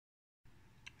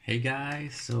Hey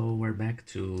guys, so we're back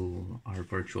to our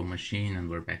virtual machine and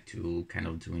we're back to kind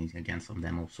of doing again some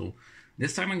demo. So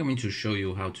this time I'm going to show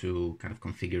you how to kind of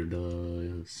configure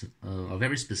a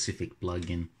very specific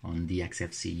plugin on the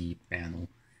XFCE panel.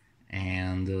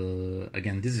 And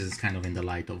again, this is kind of in the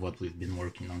light of what we've been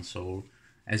working on. So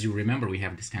as you remember, we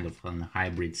have this kind of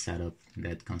hybrid setup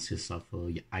that consists of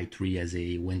i3 as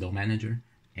a window manager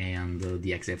and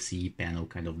the XFCE panel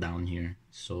kind of down here.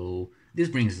 So this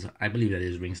brings, I believe that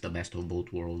this brings the best of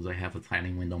both worlds. I have a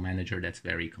tiling window manager that's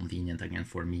very convenient, again,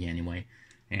 for me anyway.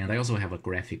 And I also have a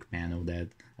graphic panel that,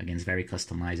 again, is very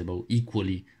customizable.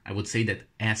 Equally, I would say that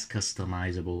as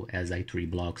customizable as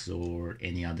i3 blocks or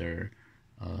any other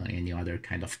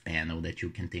kind of panel that you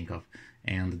can think of.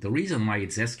 And the reason why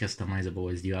it's as customizable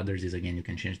as the others is, again, you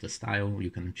can change the style, you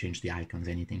can change the icons,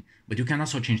 anything, but you can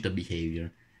also change the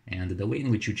behavior. And the way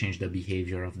in which you change the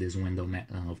behavior of this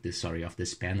of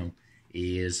this panel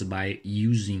is by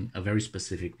using a very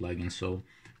specific plugin. So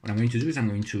what I'm going to do is I'm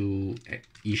going to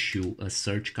issue a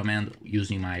search command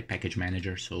using my package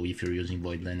manager. So if you're using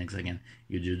Void Linux, again,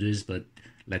 you do this, but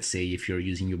let's say if you're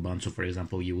using Ubuntu, for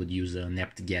example, you would use an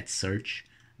apt-get search.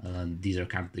 These are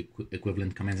kind of the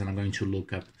equivalent commands, and I'm going to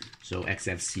look up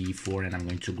XFCE4 and I'm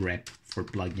going to grep for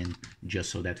plugin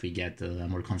just so that we get a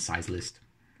more concise list.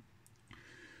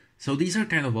 So these are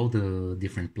kind of all the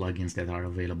different plugins that are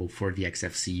available for the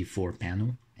XFCE4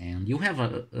 panel, and you have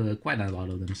quite a lot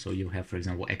of them. So you have, for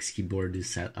example, Xkeyboard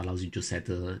allows you to set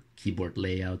a keyboard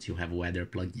layout. You have weather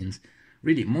plugins.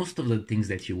 Really, most of the things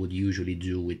that you would usually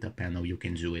do with a panel, you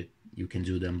can do it. You can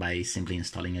do them by simply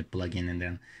installing a plugin and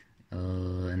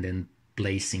then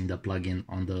placing the plugin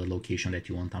on the location that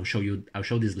you want. I'll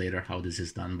show this later how this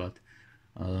is done, but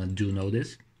do know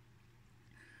this.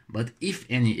 But if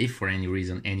for any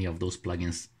reason any of those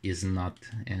plugins is not,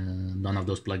 none of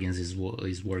those plugins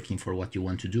is working for what you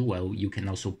want to do, well, you can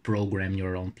also program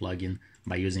your own plugin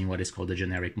by using what is called a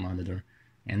generic monitor.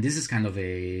 And this is kind of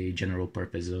a general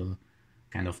purpose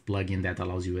kind of plugin that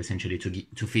allows you essentially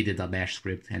to feed it a bash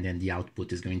script, and then the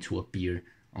output is going to appear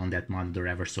on that monitor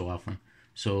ever so often.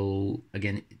 So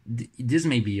again, this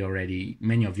may be already,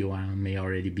 many of you may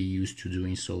already be used to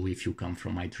doing so if you come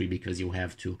from i3, because you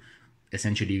have to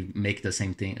essentially make the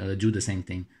same thing, do the same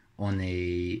thing on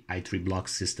a i3 block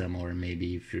system, or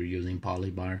maybe if you're using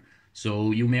Polybar.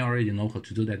 So you may already know how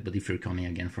to do that, but if you're coming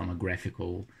again from a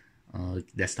graphical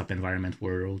desktop environment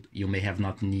world, you may have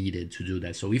not needed to do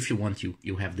that. So if you want,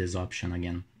 you have this option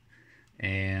again.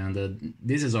 And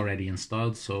this is already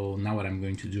installed. So now what I'm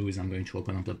going to do is I'm going to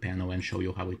open up the panel and show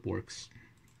you how it works.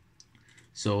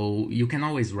 So you can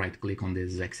always right click on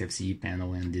this XFCE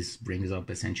panel, and this brings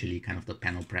up essentially kind of the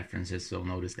panel preferences. So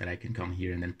notice that I can come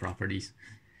here and then properties.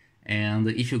 And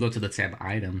if you go to the tab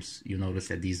items, you notice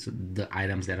that the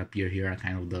items that appear here are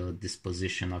kind of the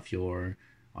disposition of your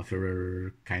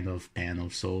kind of panel.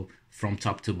 So from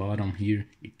top to bottom here,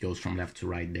 it goes from left to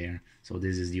right there. So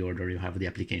this is the order. You have the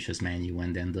applications menu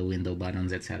and then the window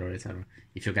buttons, etc., etc.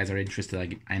 If you guys are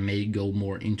interested, I may go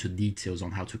more into details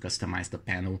on how to customize the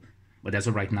panel, but as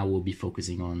of right now, we'll be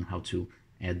focusing on how to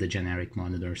add the generic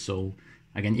monitor. So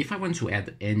again, if I want to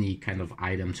add any kind of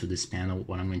item to this panel,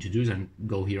 what I'm going to do is I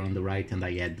go here on the right and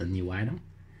I add the new item.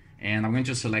 And I'm going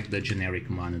to select the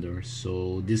generic monitor.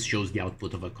 So this shows the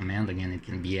output of a command. Again, it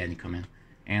can be any command.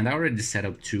 And I already set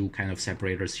up two kind of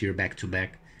separators here back to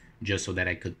back, just so that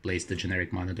I could place the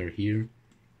generic monitor here.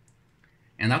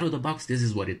 And out of the box, this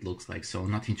is what it looks like. So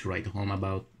nothing to write home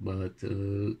about, but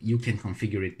you can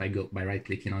configure it by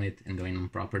right-clicking on it and going on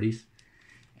properties.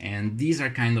 And these are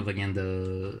kind of, again,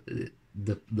 the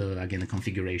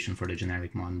configuration for the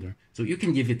generic monitor. So you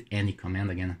can give it any command.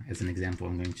 Again, as an example,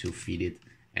 I'm going to feed it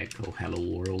echo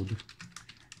hello world,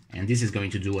 and this is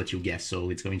going to do what you guessed. So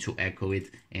it's going to echo it,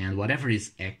 and whatever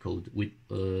is echoed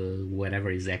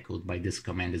by this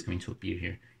command is going to appear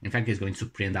here. In fact, it's going to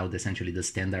print out essentially the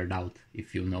standard out,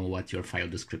 if you know what your file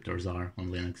descriptors are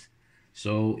on Linux.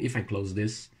 So if I close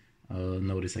this,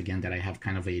 notice again that I have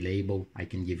kind of a label. I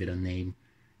can give it a name,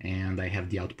 and I have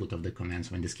the output of the command.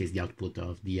 So in this case, the output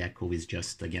of the echo is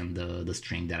just, again, the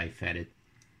string that I fed it.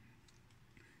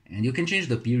 And you can change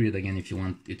the period, again, if you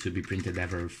want it to be printed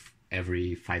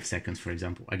every 5 seconds, for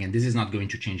example. Again, this is not going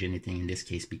to change anything in this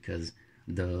case because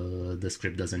the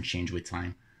script doesn't change with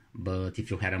time. But if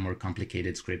you had a more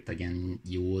complicated script, again,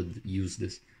 you would use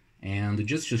this. And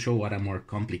just to show what a more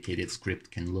complicated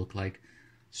script can look like,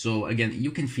 so again,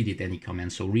 you can feed it any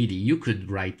command. So really, you could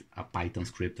write a Python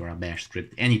script or a Bash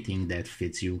script, anything that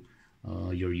fits you,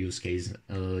 your use case.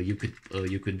 You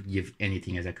could give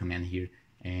anything as a command here.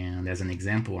 And as an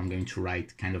example, I'm going to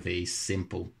write kind of a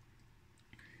simple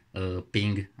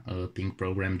ping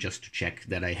program just to check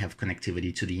that I have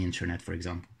connectivity to the internet, for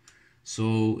example.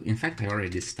 So in fact, I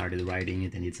already started writing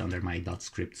it, and it's under my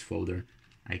 .scripts folder.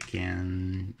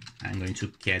 I'm going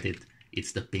to get it.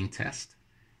 It's the ping test,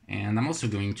 and I'm also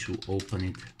going to open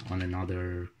it on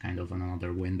another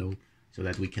window so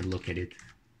that we can look at it.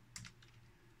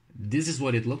 This is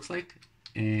what it looks like,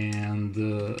 and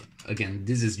again,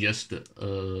 this is just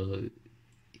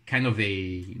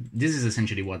this is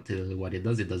essentially what it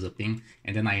does. It does a ping,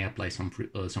 and then I apply some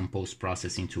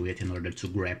post-processing to it in order to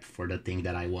grep for the thing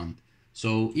that I want.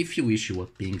 So if you issue a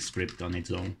ping script on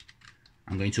its own,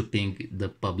 I'm going to ping the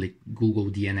public Google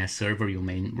DNS server. You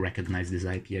may recognize this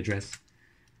IP address.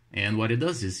 And what it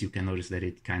does is, you can notice that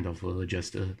it kind of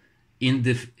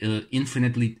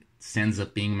infinitely sends a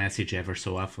ping message ever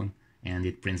so often, and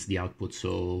it prints the output.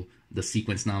 So the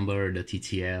sequence number, the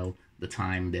TTL, the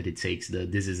time that it takes,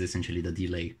 this is essentially the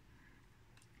delay.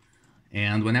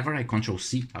 And whenever I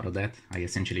Control-C out of that, I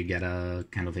essentially get a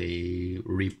kind of a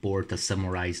report, a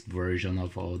summarized version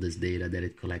of all this data that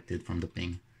it collected from the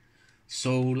ping.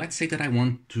 So let's say that I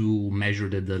want to measure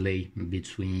the delay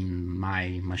between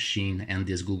my machine and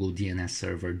this Google DNS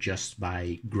server just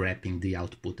by grabbing the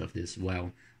output of this.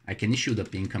 Well, I can issue the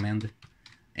ping command.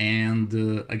 And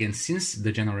again, since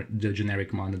the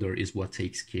generic monitor is what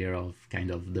takes care of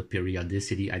kind of the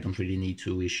periodicity, I don't really need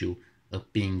to issue a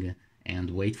ping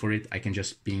and wait for it. I can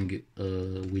just ping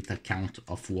with a count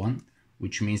of 1,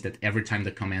 which means that every time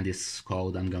the command is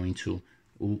called, I'm going to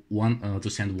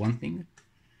send one ping,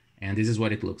 and this is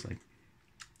what it looks like.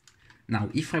 Now,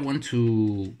 if I want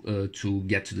to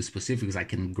get to the specifics, I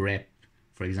can grab,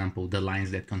 for example, the lines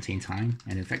that contain time,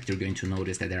 and in fact, you're going to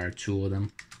notice that there are 2 of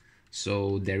them.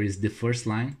 So there is the first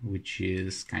line, which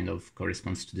is kind of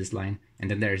corresponds to this line,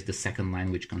 and then there is the second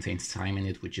line, which contains time in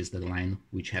it, which is the line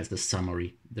which has the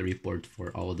summary, the report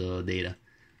for all the data.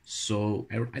 So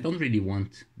I don't really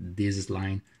want this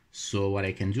line. So what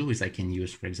I can do is I can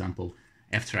use, for example,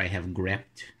 after I have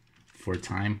grepped for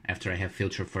time, after I have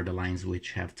filtered for the lines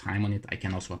which have time on it, I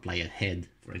can also apply a head,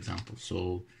 for example.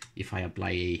 So if I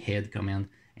apply a head command,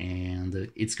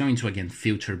 and it's going to again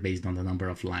filter based on the number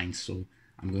of lines. So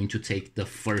I'm going to take the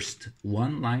first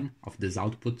 1 line of this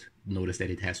output. Notice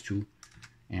that it has 2.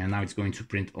 And now it's going to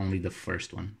print only the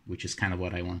first one, which is kind of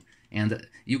what I want. And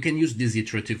you can use this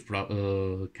iterative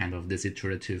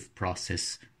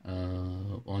process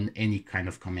on any kind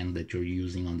of command that you're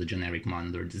using on the generic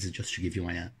monitor. This is just to give you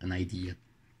an idea.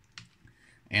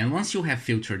 And once you have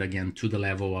filtered again to the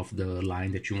level of the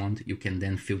line that you want, you can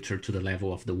then filter to the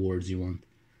level of the words you want.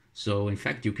 So in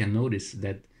fact, you can notice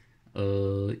that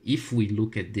if we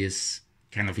look at this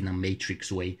kind of in a matrix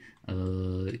way,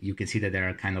 you can see that there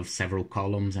are kind of several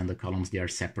columns, and the columns, they are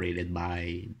separated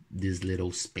by these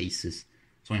little spaces.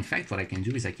 So in fact, what I can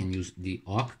do is I can use the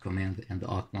awk command, and the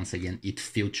awk, once again, it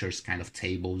filters kind of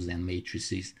tables and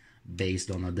matrices based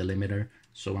on a delimiter.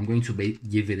 So I'm going to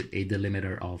give it a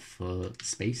delimiter of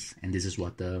space, and this is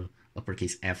what the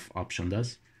uppercase F option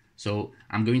does. So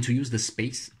I'm going to use the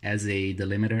space as a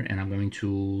delimiter, and I'm going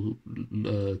to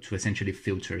essentially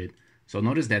filter it. So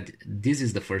notice that this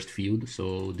is the first field.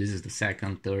 So this is the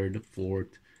second, third,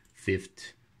 fourth,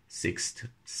 fifth, sixth,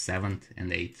 seventh,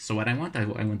 and eighth. So what I want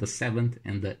the 7th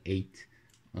and the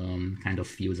 8th kind of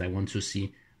fields. I want to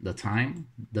see the time,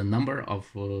 the number of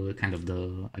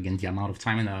again, the amount of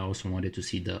time, and I also wanted to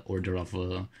see the order of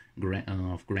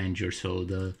grandeur. So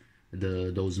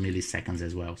those milliseconds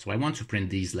as well. So I want to print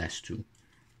these last 2.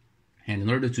 And in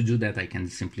order to do that, I can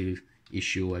simply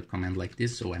issue a command like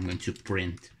this. So I'm going to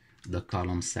print the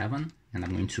column 7, and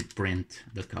I'm going to print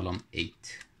the column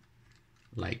 8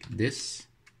 like this.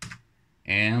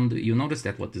 And you notice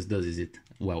that what this does is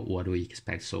what do we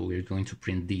expect? So we're going to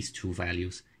print these 2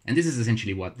 values. And this is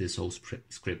essentially what this whole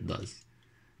script does.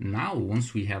 Now,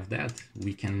 once we have that,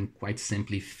 we can quite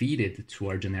simply feed it to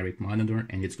our generic monitor,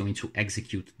 and it's going to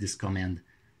execute this command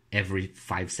every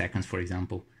 5 seconds, for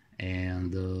example,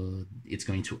 and it's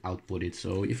going to output it.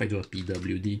 So if I do a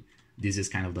pwd, this is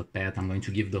kind of the path. I'm going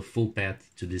to give the full path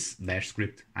to this bash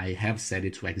script. I have set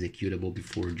it to executable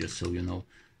before, just so you know.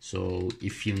 So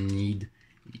if you need,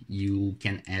 you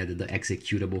can add the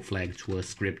executable flag to a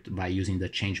script by using the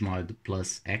change-mod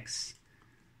 +x.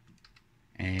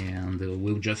 And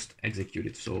we'll just execute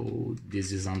it. So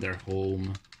this is under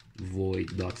home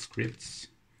void.scripts,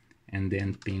 and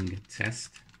then ping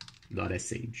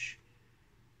test.sh.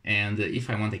 And if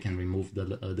I want, I can remove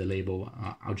the label.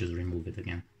 I'll just remove it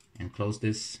again and close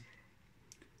this.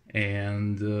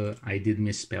 And I did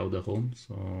misspell the home,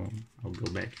 so I'll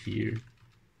go back here.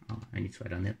 I need to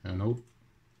add a note.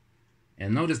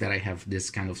 And notice that I have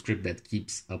this kind of script that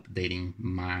keeps updating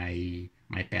my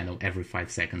panel every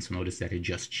 5 seconds. So notice that it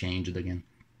just changed again.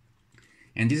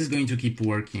 And this is going to keep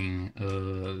working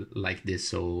like this,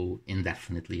 so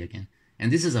indefinitely again.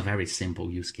 And this is a very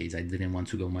simple use case. I didn't want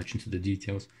to go much into the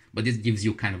details, but this gives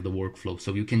you kind of the workflow.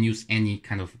 So you can use any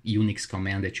kind of Unix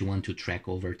command that you want to track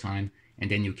over time, and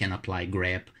then you can apply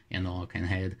grep and awk and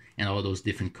head and all those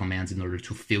different commands in order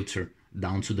to filter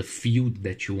down to the field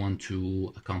that you want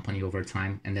to accompany over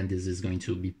time. And then this is going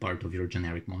to be part of your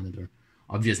generic monitor.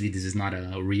 Obviously, this is not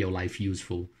a real-life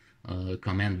useful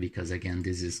command, because again,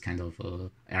 this is kind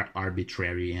of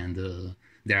arbitrary, and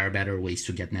there are better ways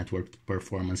to get network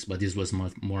performance, but this was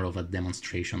more of a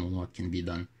demonstration on what can be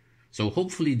done. So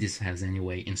hopefully this has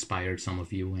anyway inspired some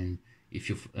of you, and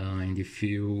if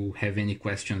you have any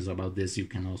questions about this, you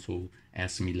can also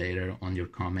ask me later on your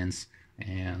comments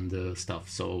and stuff.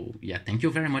 So yeah, thank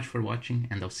you very much for watching,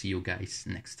 and I'll see you guys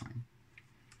next time.